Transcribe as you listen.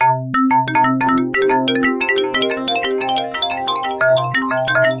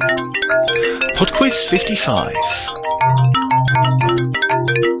PodQuiz 55.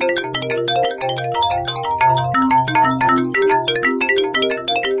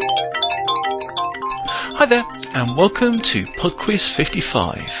 Hi there, and welcome to PodQuiz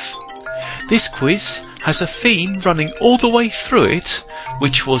 55. This quiz has a theme running all the way through it,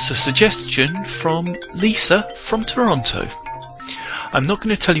 which was a suggestion from Lisa from Toronto. I'm not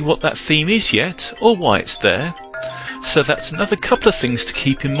going to tell you what that theme is yet, or why it's there, so that's another couple of things to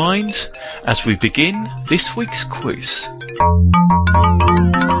keep in mind as we begin this week's quiz.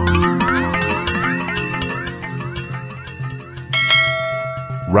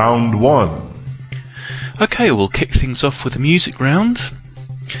 Round 1. Okay, we'll kick things off with a music round.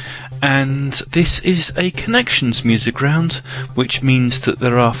 And this is a connections music round, which means that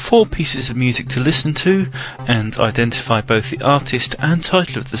there are 4 pieces of music to listen to and identify both the artist and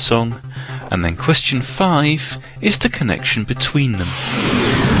title of the song. And then question 5 is the connection between them.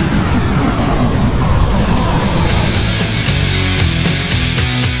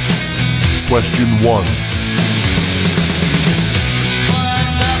 Question 1.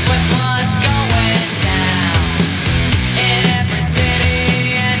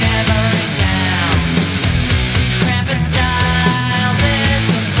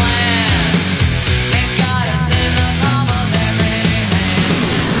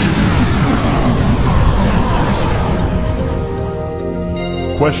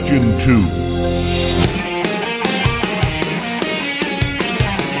 Question 2.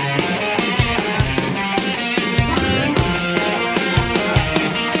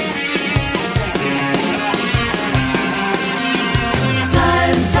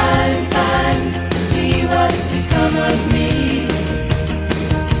 Time to see what's become of me.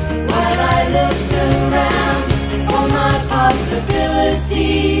 While I looked around for my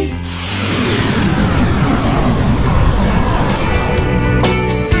possibilities.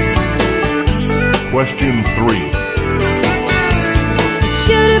 Question 3.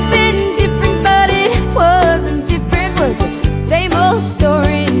 Should have been different, but it wasn't different. Was the same old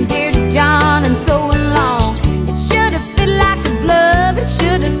story, and dear to John, and so along. It should have fit like a glove, it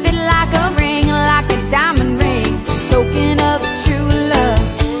should have fit like a ring, like a diamond ring, token of true love.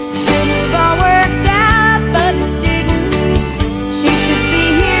 Should have all worked out, but it didn't. She should be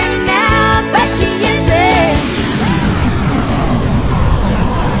here now, but she isn't.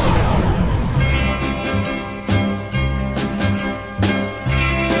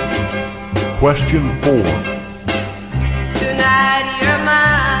 Question 4. Tonight you're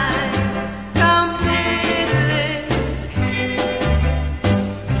mine completely.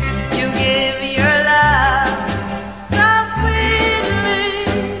 You give your love so sweetly.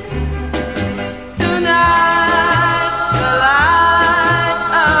 Tonight the light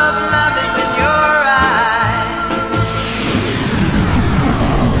of love is in your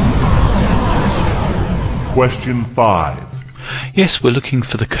eyes. Question 5. Yes, we're looking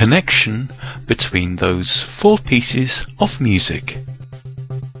for the connection between those 4 pieces of music.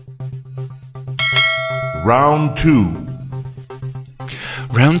 Round 2.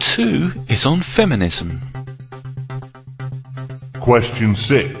 Round 2 is on feminism. Question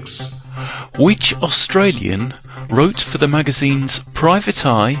 6. Which Australian wrote for the magazines Private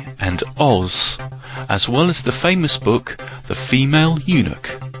Eye and Oz, as well as the famous book The Female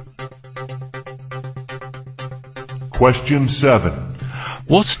Eunuch? Question 7.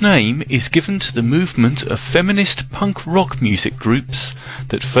 What name is given to the movement of feminist punk rock music groups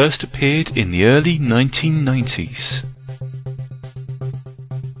that first appeared in the early 1990s?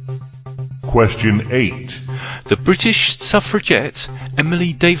 Question 8. The British suffragette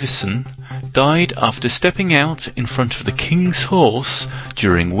Emily Davison died after stepping out in front of the King's horse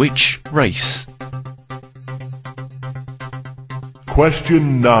during which race?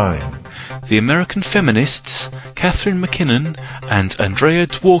 Question 9. The American feminists Catherine McKinnon and Andrea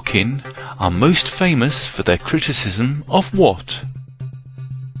Dworkin are most famous for their criticism of what?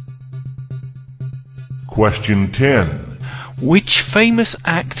 Question 10. Which famous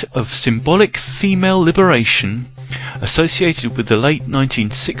act of symbolic female liberation associated with the late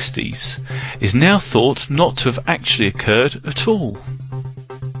 1960s is now thought not to have actually occurred at all?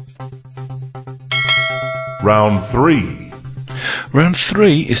 Round 3. Round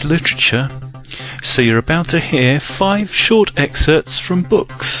 3 is literature. So you're about to hear 5 short excerpts from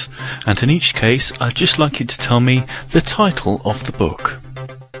books, and in each case I'd just like you to tell me the title of the book.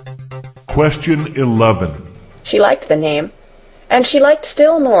 Question 11. She liked the name, and she liked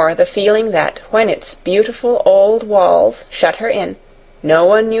still more the feeling that when its beautiful old walls shut her in, no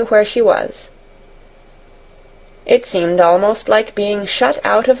one knew where she was. It seemed almost like being shut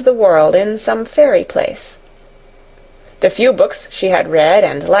out of the world in some fairy place. The few books she had read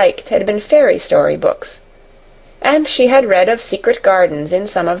and liked had been fairy story books, and she had read of secret gardens in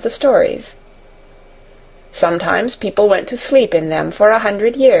some of the stories. Sometimes people went to sleep in them for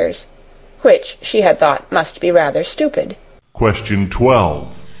 100 years, which she had thought must be rather stupid. Question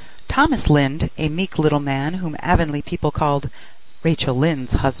 12. Thomas Lynde, a meek little man whom Avonlea people called Rachel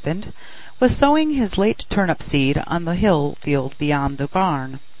Lynde's husband, was sowing his late turnip seed on the hill field beyond the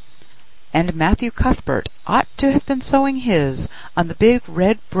barn. And Matthew Cuthbert ought to have been sowing his on the big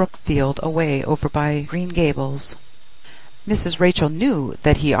red brook field away over by Green Gables. Mrs. Rachel knew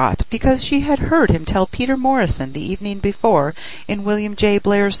that he ought, because she had heard him tell Peter Morrison the evening before in William J.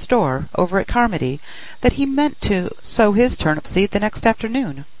 Blair's store over at Carmody that he meant to sow his turnip seed the next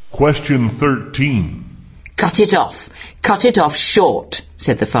afternoon. Question 13. Cut it off short,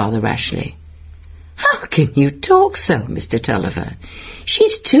 said the father rashly. How can you talk so, Mr. Tulliver?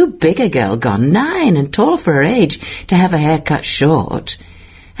 She's too big a girl, gone 9, and tall for her age, to have her hair cut short.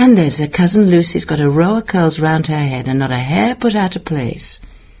 And there's her cousin Lucy's got a row of curls round her head and not a hair put out of place.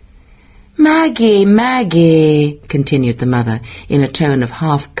 Maggie, continued the mother, in a tone of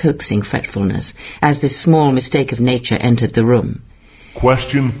half-coaxing fretfulness, as this small mistake of nature entered the room.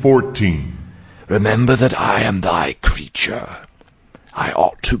 Question 14. Remember that I am thy creature. I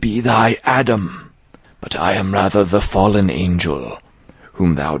ought to be thy Adam, but I am rather the fallen angel,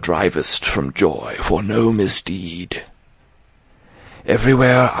 whom thou drivest from joy for no misdeed.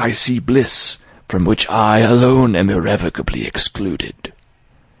 Everywhere I see bliss, from which I alone am irrevocably excluded.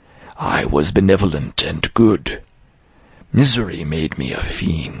 I was benevolent and good. Misery made me a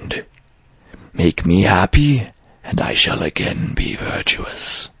fiend. Make me happy, and I shall again be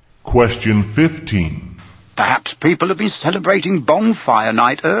virtuous. Question 15. Perhaps people have been celebrating bonfire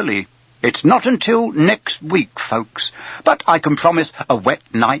night early. It's not until next week, folks, but I can promise a wet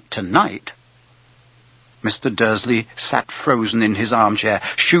night tonight. Mr. Dursley sat frozen in his armchair,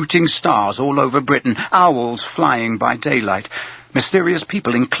 shooting stars all over Britain, owls flying by daylight, mysterious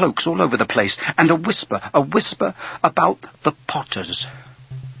people in cloaks all over the place, and a whisper about the Potters.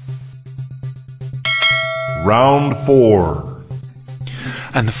 Round 4.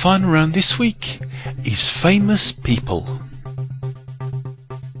 And the final round this week is famous people.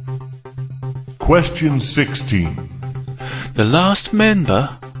 Question 16. The last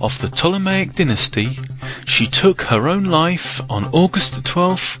member of the Ptolemaic dynasty, she took her own life on August the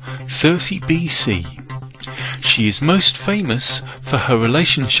 12th, 30 BC. She is most famous for her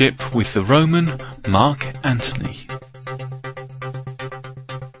relationship with the Roman Mark Antony.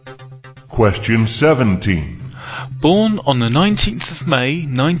 Question 17. Born on the 19th of May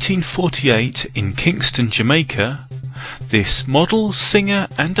 1948 in Kingston, Jamaica, this model, singer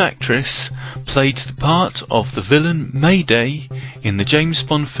and actress played the part of the villain Mayday in the James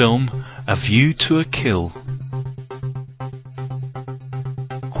Bond film A View to a Kill.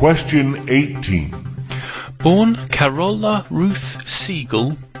 Question 18. Born Carola Ruth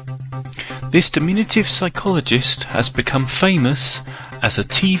Siegel, this diminutive psychologist has become famous as a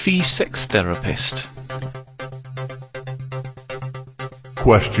TV sex therapist.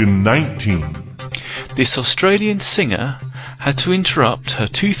 Question 19. This Australian singer had to interrupt her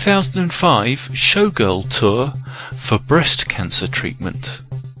 2005 Showgirl tour for breast cancer treatment.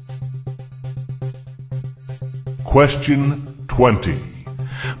 Question 20.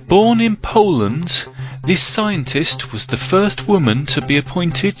 Born in Poland, this scientist was the first woman to be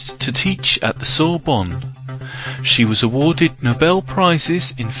appointed to teach at the Sorbonne. She was awarded Nobel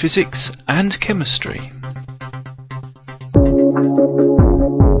Prizes in physics and chemistry.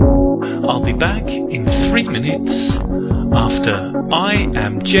 I'll be back in 3 minutes after I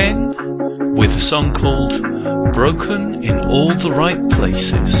Am Jen with a song called Broken in All the Right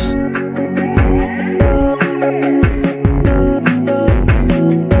Places.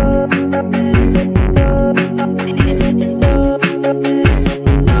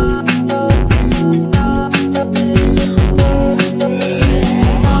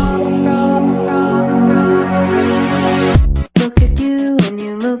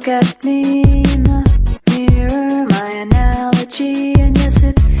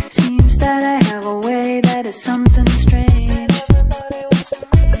 Something strange. Everybody wants to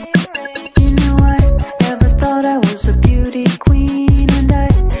be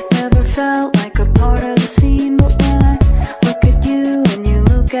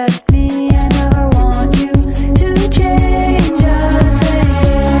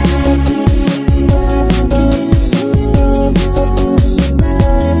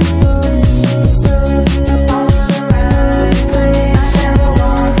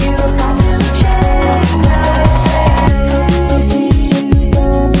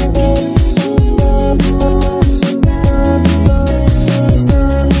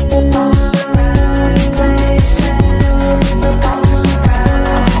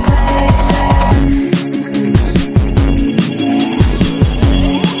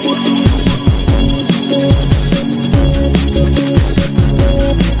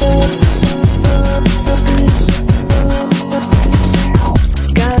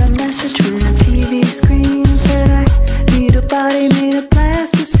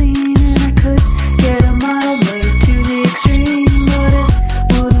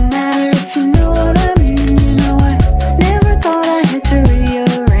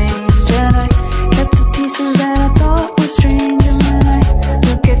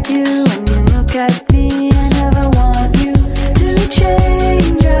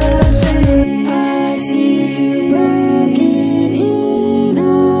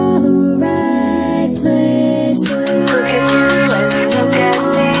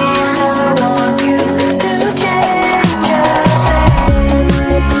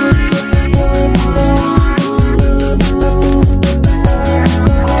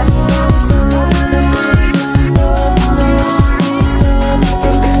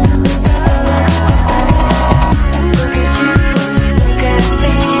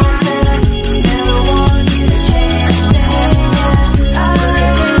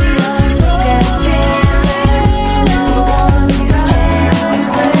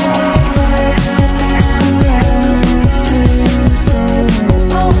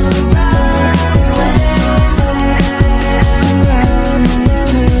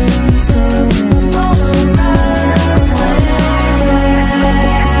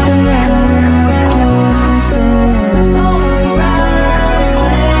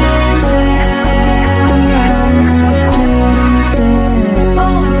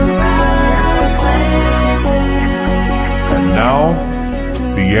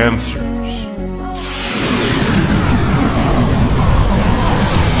answers.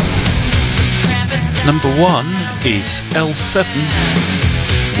 Number 1 is L7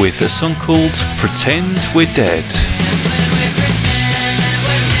 with a song called Pretend We're Dead.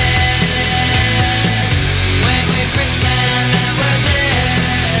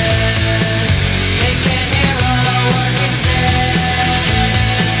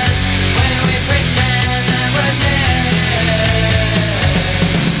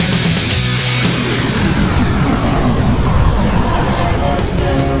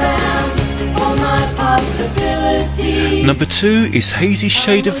 Number 2 is Hazy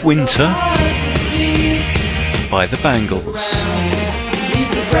Shade of Winter by the Bangles.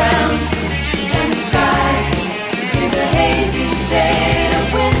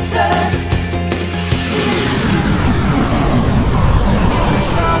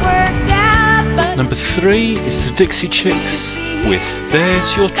 Number 3 is the Dixie Chicks with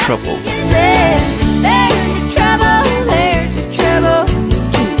There's Your Trouble.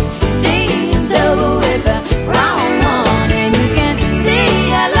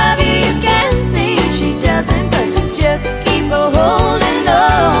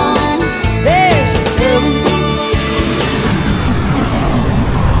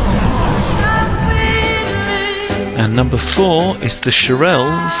 And number 4 is the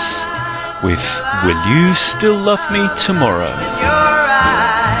Shirelles with Will You Still Love Me Tomorrow?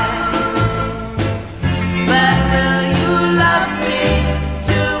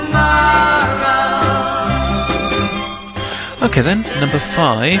 Okay then, number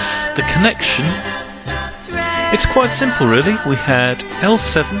 5, The Connection. It's quite simple really. We had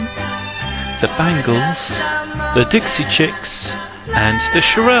L7, the Bangles, the Dixie Chicks and the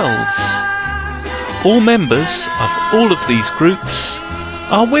Shirelles. All members of all of these groups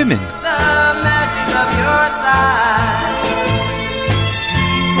are women.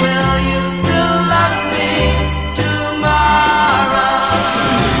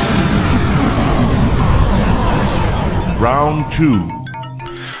 Round 2.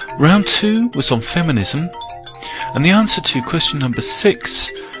 Round 2 was on feminism, and the answer to question number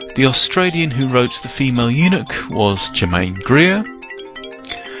 6, the Australian who wrote The Female Eunuch, was Germaine Greer.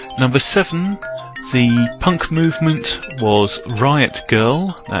 Number 7, the punk movement was Riot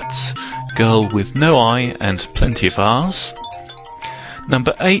Girl, that's girl with no I and plenty of R's.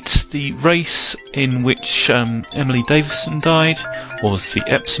 Number 8, the race in which Emily Davison died was the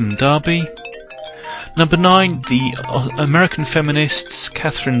Epsom Derby. Number 9, the American feminists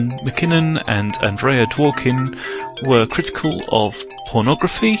Catherine McKinnon and Andrea Dworkin were critical of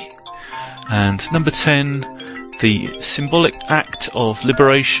pornography. And number 10, the symbolic act of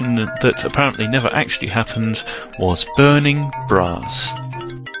liberation that apparently never actually happened was burning bras.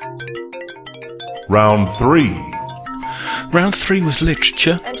 Round 3. Round 3 was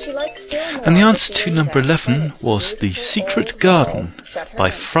literature, and the answer to number 11 was The Secret Garden by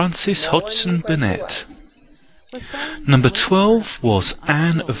Frances Hodgson Burnett. Number 12 was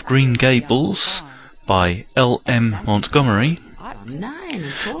Anne of Green Gables by L.M. Montgomery.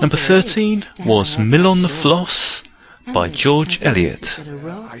 Number 13 was Mill on the Floss by George Eliot.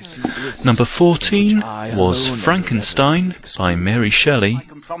 Number 14 was Frankenstein by Mary Shelley.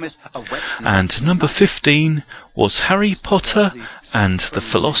 And number 15 was Harry Potter and the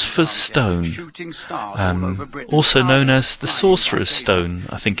Philosopher's Stone, also known as the Sorcerer's Stone,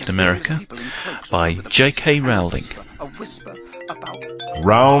 I think in America, by J.K. Rowling.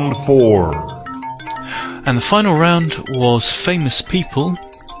 Round 4. And the final round was Famous People,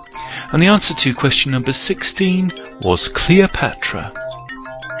 and the answer to question number 16 was Cleopatra.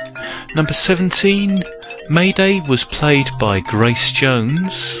 Number 17, Mayday was played by Grace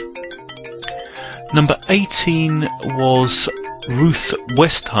Jones. Number 18 was Ruth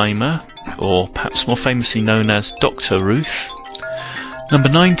Westheimer, or perhaps more famously known as Dr. Ruth. Number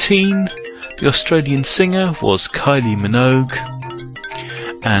 19, the Australian singer was Kylie Minogue.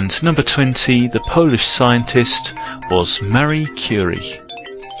 And number 20, the Polish scientist was Marie Curie.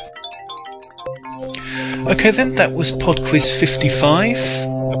 Okay then, that was PodQuiz 55.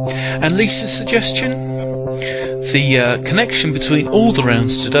 And Lisa's suggestion? The connection between all the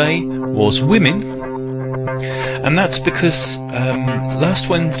rounds today was women. And that's because last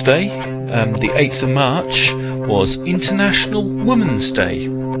Wednesday, the 8th of March, was International Women's Day.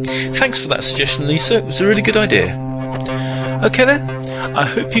 Thanks for that suggestion, Lisa. It was a really good idea. Okay then, I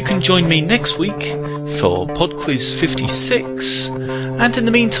hope you can join me next week for PodQuiz 56. And in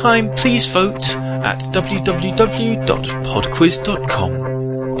the meantime, please vote at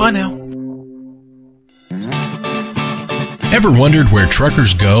www.podquiz.com. Bye now. Ever wondered where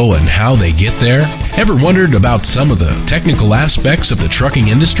truckers go and how they get there? Ever wondered about some of the technical aspects of the trucking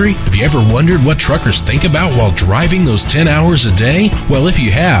industry? Have you ever wondered what truckers think about while driving those 10 hours a day? Well, if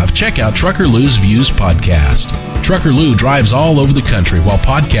you have, check out Trucker Lou's Views podcast. Trucker Lou drives all over the country while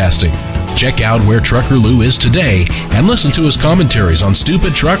podcasting. Check out where Trucker Lou is today and listen to his commentaries on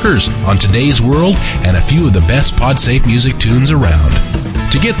Stupid Truckers, on Today's World, and a few of the best PodSafe music tunes around.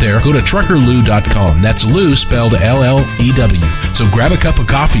 To get there, go to truckerlou.com. That's Lou spelled L-L-E-W. So grab a cup of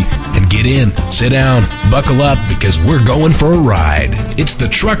coffee and get in, sit down, buckle up, because we're going for a ride. It's the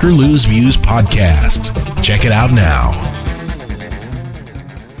Trucker Lou's Views podcast. Check it out now.